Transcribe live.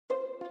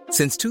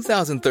Since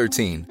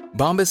 2013,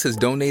 Bombas has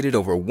donated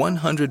over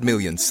 100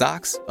 million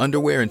socks,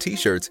 underwear, and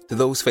T-shirts to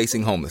those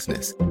facing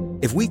homelessness.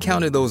 If we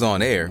counted those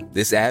on air,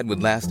 this ad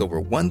would last over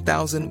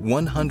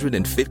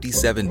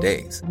 1,157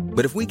 days.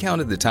 But if we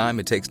counted the time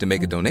it takes to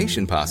make a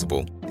donation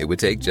possible, it would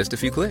take just a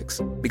few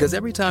clicks. Because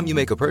every time you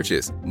make a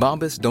purchase,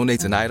 Bombas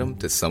donates an item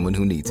to someone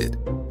who needs it.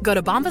 Go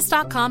to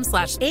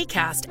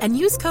bombas.com/ACAST and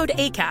use code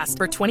ACAST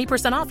for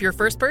 20% off your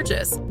first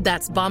purchase.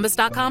 That's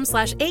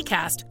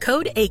bombas.com/ACAST,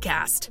 code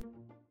ACAST.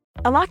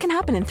 A lot can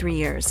happen in 3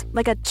 years,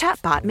 like a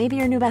chatbot may be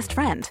your new best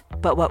friend.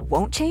 But what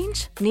won't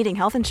change? Needing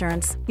health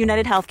insurance.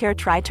 United Healthcare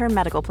Tri-Term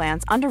Medical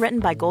Plans, underwritten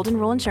by Golden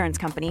Rule Insurance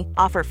Company,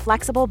 offer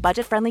flexible,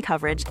 budget-friendly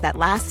coverage that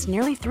lasts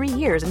nearly 3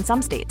 years in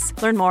some states.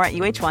 Learn more at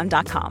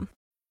uh1.com.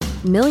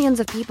 Millions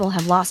of people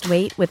have lost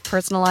weight with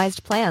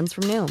personalized plans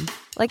from Noom.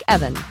 Like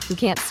Evan, who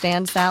can't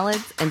stand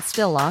salads and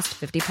still lost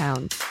 50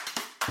 pounds.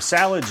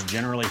 Salads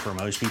generally for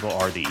most people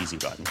are the easy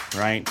button,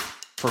 right?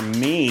 For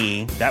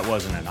me, that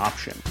wasn't an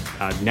option.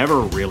 I never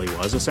really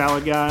was a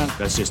salad guy.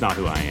 That's just not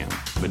who I am.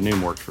 But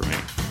Noom worked for me.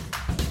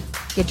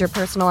 Get your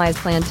personalized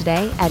plan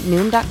today at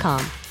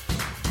Noom.com.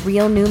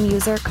 Real Noom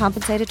user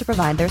compensated to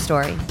provide their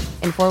story.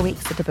 In 4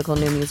 weeks, the typical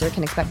Noom user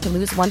can expect to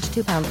lose 1 to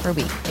 2 pounds per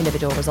week.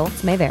 Individual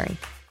results may vary.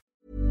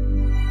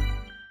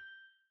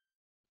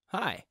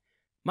 Hi,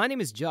 my name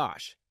is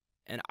Josh,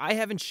 and I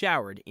haven't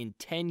showered in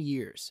 10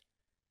 years.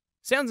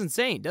 Sounds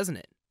insane, doesn't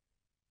it?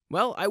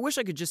 Well, I wish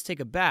I could just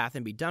take a bath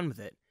and be done with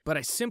it, but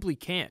I simply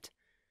can't.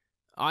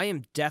 I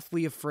am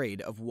deathly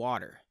afraid of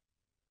water.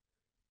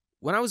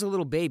 When I was a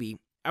little baby,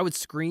 I would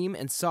scream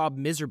and sob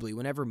miserably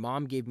whenever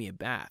Mom gave me a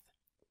bath.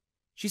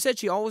 She said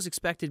she always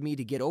expected me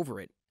to get over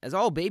it, as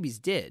all babies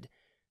did,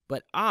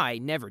 but I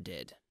never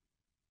did.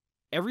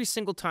 Every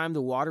single time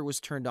the water was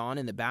turned on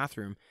in the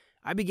bathroom,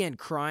 I began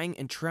crying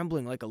and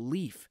trembling like a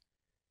leaf.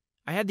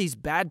 I had these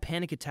bad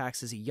panic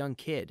attacks as a young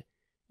kid,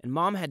 and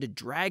Mom had to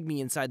drag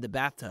me inside the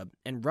bathtub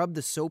and rub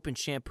the soap and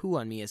shampoo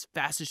on me as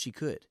fast as she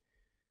could.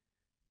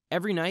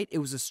 Every night, it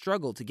was a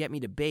struggle to get me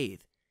to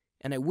bathe,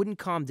 and I wouldn't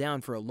calm down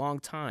for a long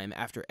time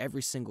after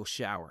every single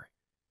shower.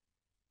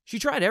 She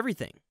tried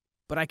everything,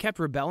 but I kept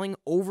rebelling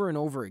over and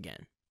over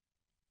again.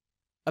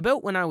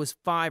 About when I was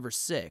 5 or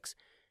 6,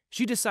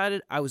 she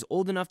decided I was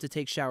old enough to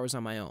take showers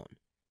on my own.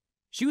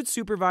 She would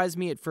supervise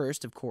me at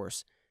first, of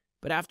course,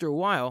 but after a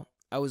while,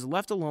 I was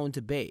left alone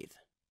to bathe.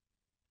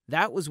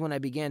 That was when I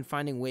began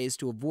finding ways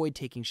to avoid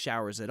taking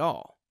showers at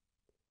all.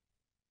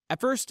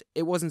 At first,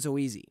 it wasn't so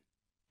easy.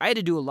 I had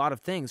to do a lot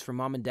of things for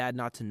Mom and Dad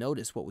not to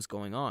notice what was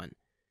going on.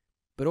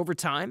 But over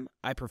time,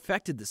 I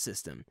perfected the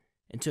system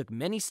and took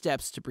many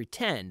steps to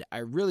pretend I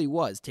really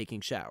was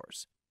taking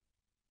showers.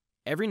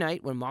 Every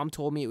night when Mom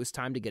told me it was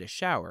time to get a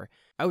shower,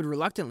 I would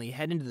reluctantly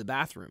head into the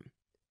bathroom.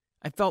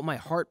 I felt my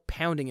heart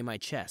pounding in my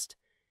chest.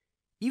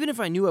 Even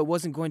if I knew I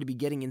wasn't going to be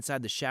getting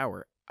inside the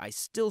shower, I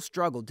still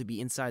struggled to be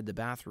inside the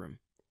bathroom.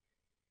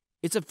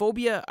 It's a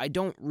phobia I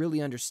don't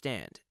really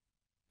understand,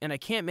 and I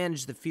can't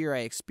manage the fear I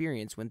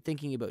experience when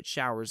thinking about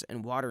showers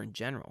and water in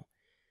general.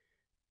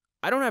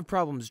 I don't have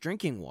problems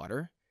drinking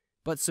water,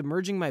 but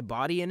submerging my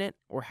body in it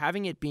or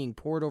having it being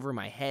poured over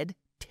my head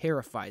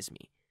terrifies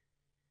me.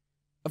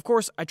 Of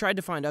course, I tried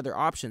to find other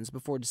options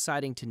before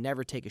deciding to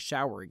never take a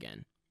shower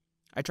again.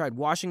 I tried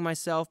washing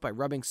myself by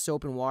rubbing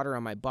soap and water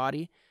on my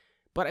body,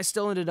 but I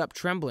still ended up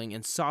trembling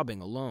and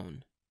sobbing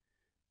alone.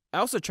 I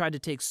also tried to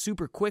take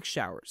super quick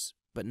showers,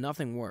 but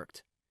nothing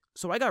worked.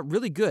 So I got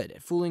really good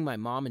at fooling my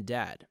mom and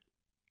dad.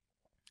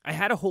 I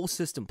had a whole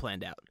system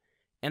planned out,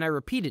 and I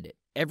repeated it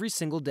every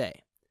single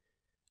day.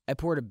 I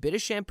poured a bit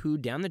of shampoo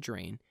down the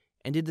drain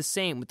and did the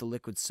same with the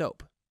liquid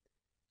soap.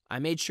 I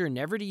made sure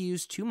never to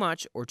use too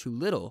much or too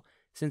little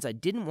since I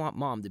didn't want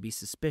Mom to be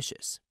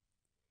suspicious.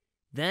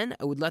 Then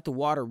I would let the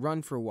water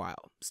run for a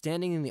while,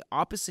 standing in the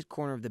opposite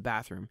corner of the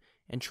bathroom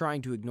and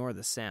trying to ignore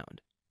the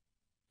sound.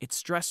 It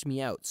stressed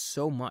me out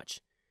so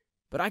much,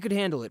 but I could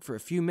handle it for a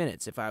few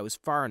minutes if I was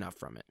far enough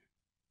from it.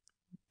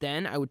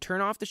 Then I would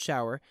turn off the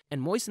shower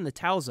and moisten the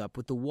towels up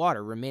with the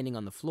water remaining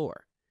on the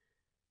floor.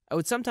 I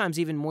would sometimes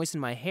even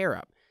moisten my hair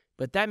up,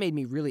 but that made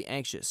me really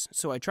anxious,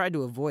 so I tried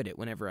to avoid it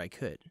whenever I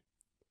could.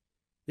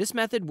 This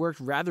method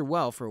worked rather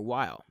well for a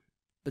while,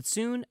 but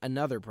soon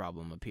another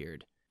problem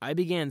appeared. I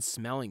began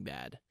smelling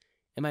bad,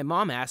 and my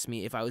mom asked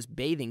me if I was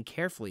bathing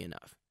carefully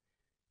enough.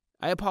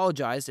 I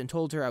apologized and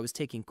told her I was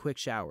taking quick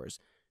showers,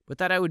 but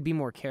that I would be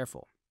more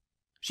careful.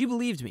 She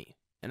believed me,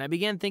 and I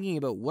began thinking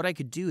about what I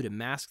could do to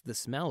mask the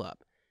smell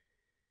up.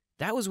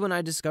 That was when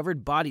I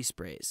discovered body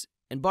sprays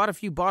and bought a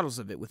few bottles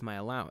of it with my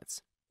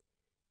allowance.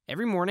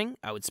 Every morning,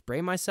 I would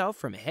spray myself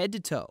from head to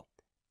toe,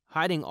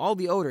 hiding all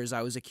the odors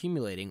I was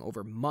accumulating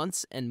over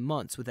months and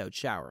months without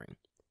showering.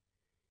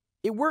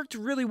 It worked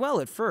really well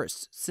at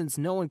first, since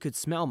no one could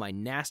smell my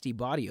nasty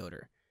body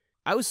odor.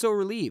 I was so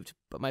relieved,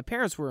 but my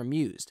parents were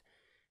amused.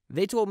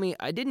 They told me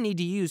I didn't need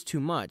to use too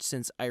much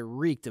since I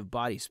reeked of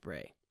body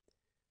spray.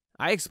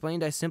 I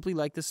explained I simply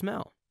liked the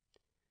smell.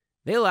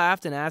 They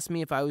laughed and asked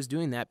me if I was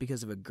doing that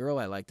because of a girl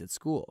I liked at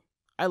school.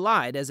 I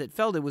lied, as it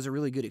felt it was a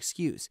really good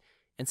excuse,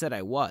 and said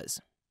I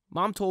was.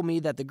 Mom told me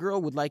that the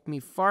girl would like me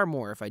far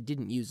more if I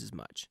didn't use as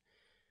much.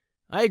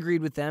 I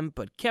agreed with them,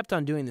 but kept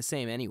on doing the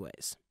same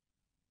anyways.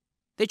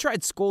 They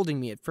tried scolding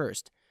me at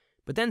first,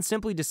 but then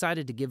simply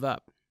decided to give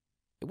up.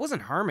 It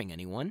wasn't harming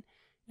anyone,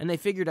 and they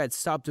figured I'd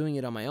stop doing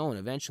it on my own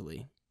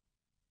eventually.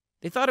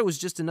 They thought it was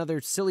just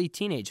another silly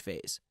teenage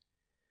phase.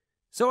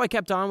 So I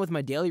kept on with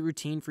my daily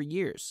routine for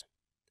years.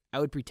 I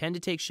would pretend to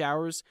take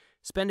showers,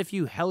 spend a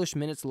few hellish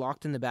minutes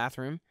locked in the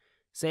bathroom,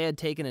 say I'd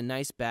taken a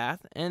nice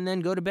bath, and then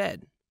go to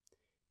bed.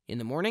 In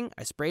the morning,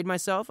 I sprayed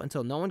myself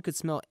until no one could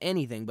smell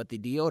anything but the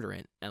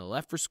deodorant and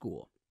left for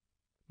school.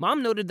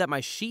 Mom noted that my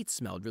sheets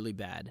smelled really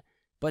bad,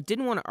 but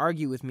didn't want to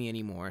argue with me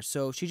anymore,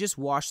 so she just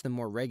washed them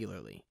more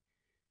regularly.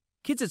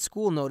 Kids at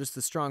school noticed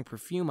the strong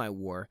perfume I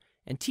wore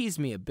and teased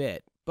me a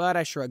bit, but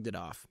I shrugged it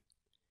off.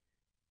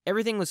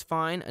 Everything was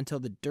fine until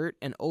the dirt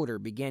and odor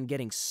began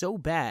getting so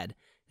bad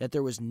that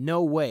there was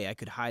no way I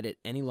could hide it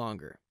any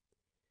longer.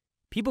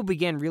 People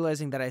began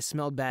realizing that I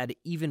smelled bad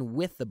even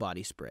with the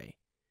body spray.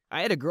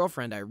 I had a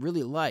girlfriend I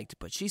really liked,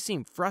 but she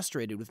seemed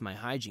frustrated with my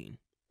hygiene.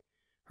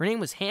 Her name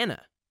was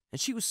Hannah,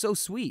 and she was so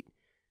sweet.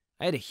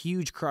 I had a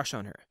huge crush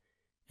on her,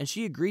 and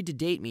she agreed to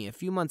date me a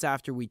few months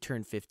after we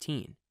turned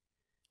 15.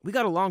 We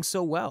got along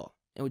so well,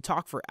 and would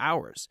talk for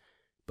hours,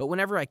 but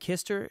whenever I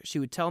kissed her, she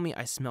would tell me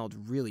I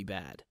smelled really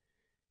bad.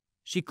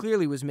 She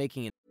clearly was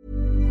making an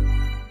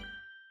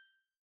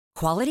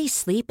Quality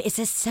sleep is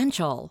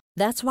essential.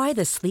 That's why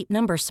the Sleep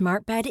Number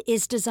Smart Bed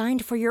is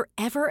designed for your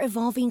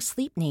ever-evolving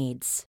sleep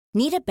needs.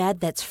 Need a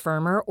bed that's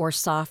firmer or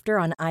softer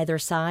on either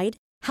side?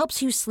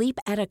 Helps you sleep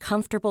at a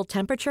comfortable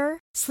temperature?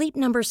 Sleep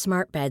Number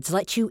Smart Beds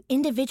let you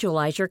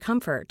individualize your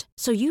comfort,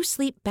 so you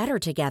sleep better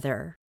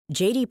together.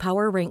 J.D.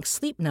 Power ranks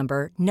Sleep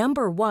Number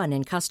number 1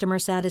 in customer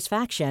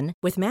satisfaction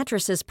with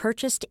mattresses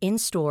purchased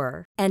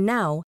in-store. And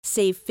now,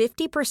 save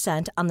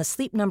 50% on the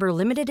Sleep Number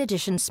Limited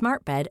Edition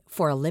Smart Bed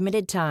for a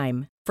limited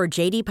time. For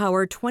J.D.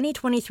 Power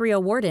 2023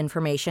 award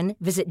information,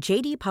 visit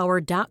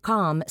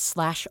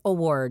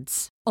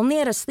jdpower.com/awards.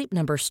 Only at a Sleep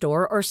Number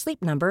store or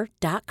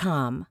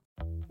sleepnumber.com.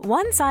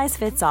 One size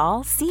fits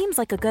all seems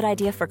like a good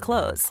idea for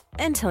clothes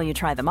until you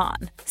try them on.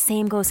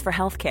 Same goes for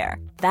healthcare.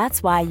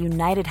 That's why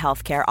United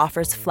Healthcare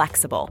offers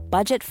flexible,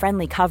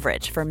 budget-friendly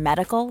coverage for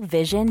medical,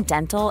 vision,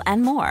 dental,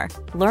 and more.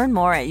 Learn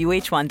more at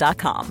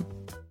uh1.com.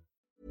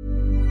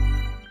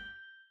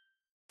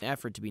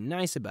 effort to be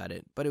nice about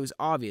it, but it was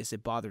obvious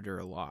it bothered her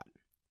a lot.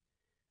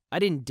 I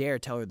didn't dare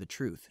tell her the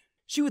truth.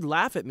 She would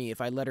laugh at me if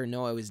I let her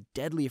know I was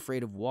deadly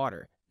afraid of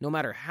water, no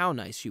matter how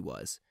nice she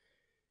was.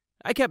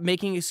 I kept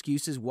making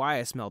excuses why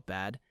I smelled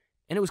bad,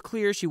 and it was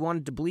clear she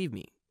wanted to believe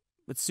me,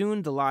 but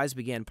soon the lies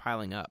began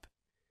piling up.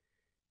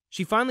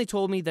 She finally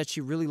told me that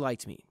she really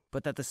liked me,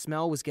 but that the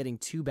smell was getting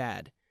too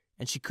bad,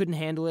 and she couldn't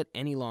handle it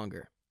any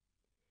longer.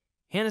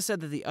 Hannah said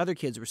that the other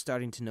kids were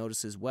starting to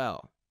notice as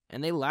well,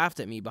 and they laughed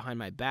at me behind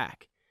my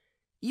back.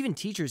 Even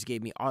teachers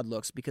gave me odd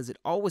looks because it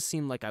always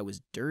seemed like I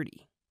was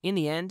dirty. In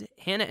the end,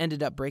 Hannah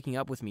ended up breaking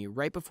up with me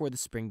right before the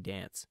spring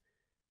dance.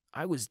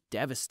 I was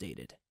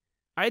devastated.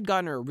 I had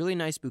gotten her a really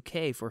nice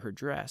bouquet for her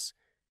dress,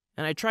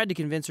 and I tried to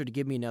convince her to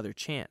give me another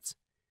chance.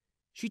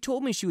 She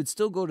told me she would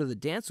still go to the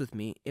dance with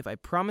me if I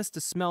promised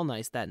to smell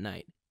nice that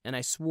night, and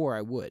I swore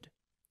I would.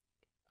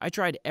 I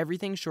tried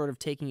everything short of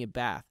taking a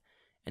bath,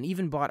 and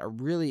even bought a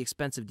really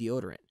expensive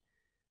deodorant.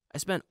 I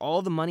spent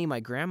all the money my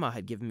grandma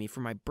had given me for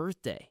my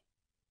birthday.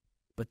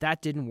 But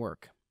that didn't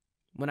work.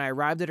 When I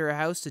arrived at her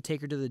house to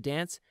take her to the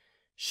dance,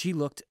 she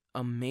looked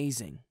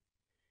amazing.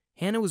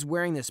 Hannah was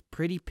wearing this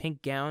pretty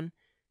pink gown,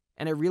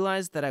 and I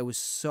realized that I was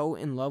so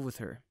in love with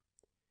her.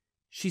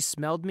 She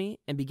smelled me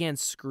and began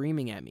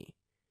screaming at me.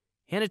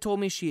 Hannah told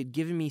me she had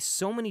given me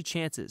so many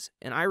chances,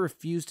 and I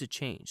refused to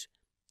change.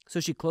 So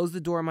she closed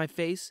the door in my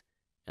face,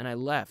 and I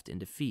left in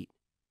defeat.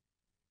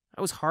 I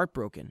was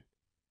heartbroken.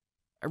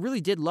 I really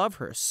did love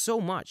her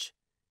so much,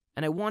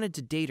 and I wanted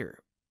to date her,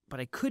 but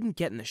I couldn't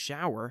get in the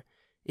shower.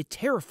 It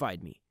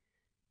terrified me,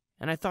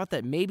 and I thought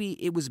that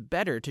maybe it was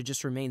better to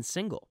just remain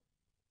single.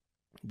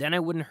 Then I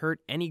wouldn't hurt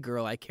any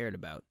girl I cared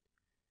about.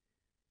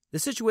 The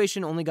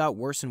situation only got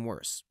worse and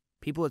worse.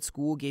 People at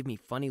school gave me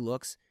funny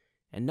looks,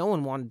 and no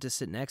one wanted to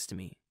sit next to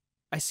me.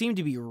 I seemed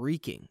to be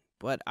reeking,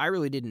 but I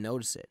really didn't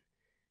notice it.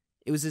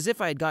 It was as if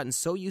I had gotten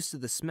so used to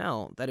the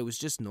smell that it was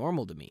just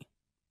normal to me.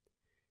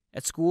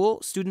 At school,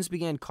 students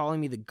began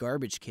calling me the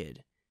garbage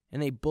kid,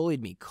 and they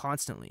bullied me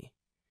constantly.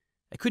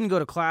 I couldn't go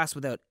to class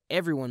without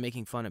everyone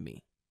making fun of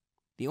me.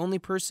 The only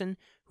person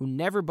who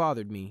never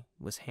bothered me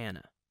was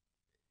Hannah.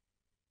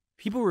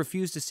 People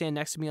refused to stand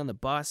next to me on the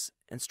bus,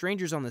 and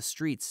strangers on the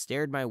streets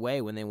stared my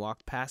way when they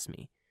walked past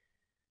me.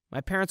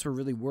 My parents were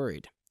really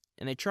worried,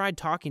 and they tried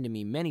talking to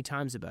me many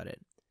times about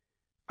it.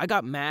 I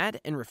got mad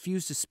and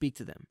refused to speak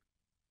to them.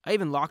 I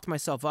even locked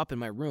myself up in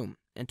my room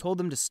and told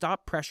them to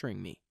stop pressuring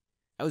me.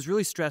 I was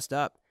really stressed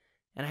up,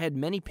 and I had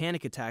many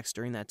panic attacks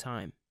during that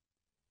time.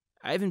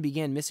 I even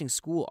began missing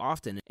school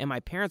often, and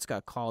my parents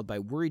got called by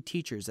worried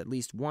teachers at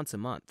least once a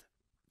month.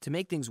 To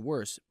make things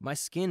worse, my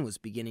skin was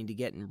beginning to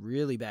get in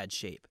really bad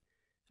shape.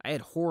 I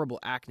had horrible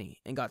acne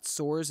and got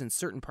sores in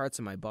certain parts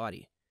of my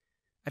body.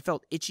 I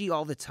felt itchy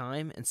all the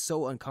time and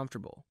so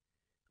uncomfortable.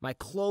 My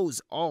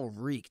clothes all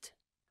reeked.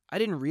 I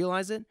didn't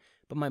realize it,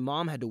 but my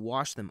mom had to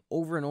wash them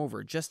over and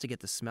over just to get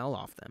the smell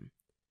off them.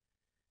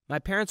 My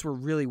parents were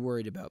really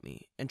worried about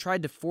me and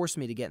tried to force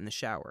me to get in the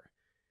shower.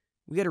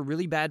 We had a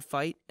really bad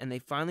fight, and they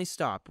finally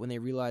stopped when they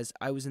realized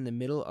I was in the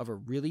middle of a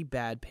really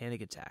bad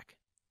panic attack.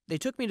 They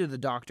took me to the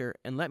doctor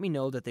and let me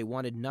know that they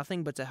wanted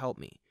nothing but to help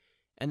me,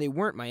 and they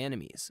weren't my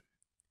enemies.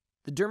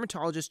 The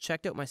dermatologist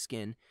checked out my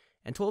skin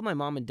and told my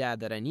mom and dad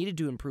that I needed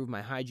to improve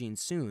my hygiene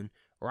soon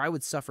or I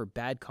would suffer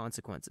bad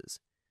consequences.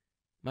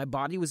 My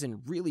body was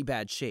in really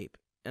bad shape,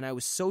 and I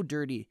was so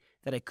dirty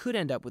that I could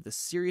end up with a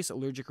serious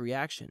allergic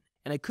reaction,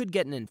 and I could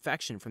get an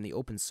infection from the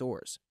open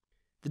sores.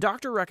 The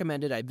doctor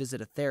recommended I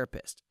visit a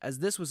therapist, as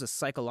this was a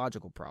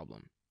psychological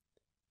problem.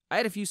 I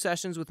had a few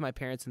sessions with my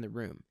parents in the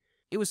room.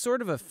 It was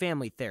sort of a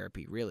family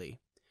therapy, really.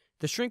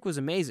 The shrink was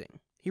amazing.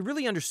 He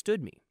really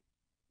understood me.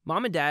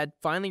 Mom and Dad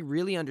finally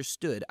really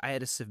understood I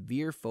had a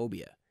severe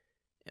phobia,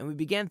 and we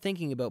began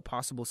thinking about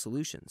possible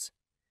solutions.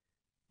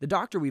 The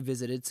doctor we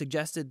visited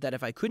suggested that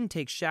if I couldn't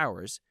take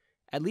showers,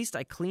 at least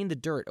I clean the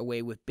dirt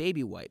away with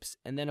baby wipes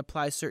and then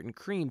apply certain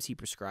creams he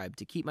prescribed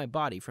to keep my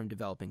body from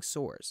developing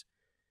sores.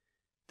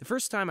 The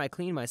first time I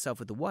cleaned myself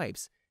with the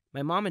wipes,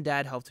 my mom and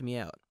dad helped me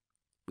out.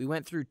 We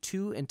went through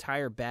 2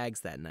 entire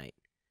bags that night.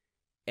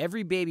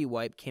 Every baby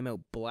wipe came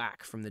out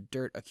black from the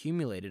dirt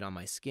accumulated on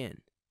my skin.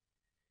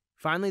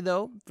 Finally,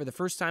 though, for the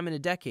first time in a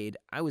decade,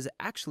 I was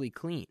actually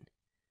clean.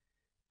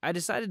 I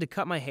decided to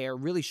cut my hair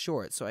really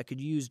short so I could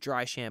use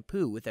dry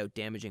shampoo without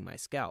damaging my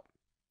scalp.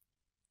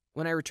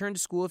 When I returned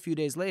to school a few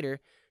days later,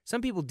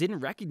 some people didn't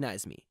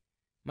recognize me.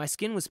 My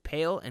skin was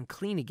pale and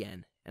clean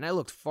again, and I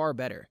looked far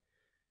better.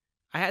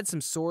 I had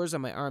some sores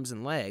on my arms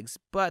and legs,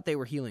 but they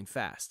were healing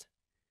fast.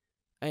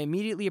 I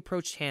immediately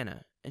approached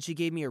Hannah, and she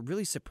gave me a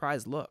really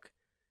surprised look.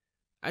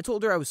 I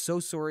told her I was so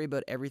sorry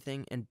about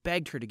everything and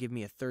begged her to give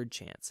me a third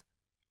chance.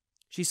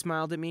 She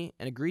smiled at me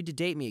and agreed to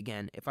date me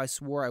again if I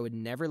swore I would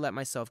never let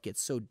myself get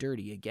so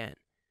dirty again.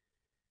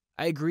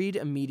 I agreed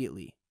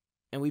immediately,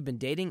 and we've been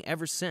dating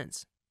ever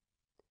since.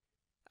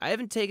 I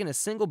haven't taken a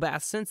single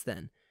bath since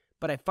then,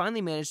 but I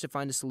finally managed to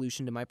find a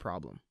solution to my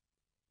problem.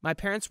 My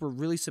parents were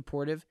really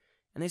supportive,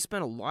 and they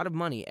spent a lot of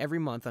money every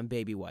month on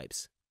baby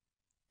wipes.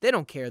 They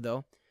don't care,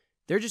 though.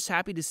 They're just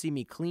happy to see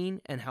me clean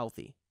and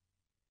healthy.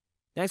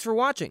 Thanks for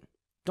watching.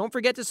 Don't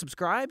forget to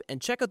subscribe and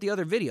check out the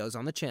other videos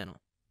on the channel.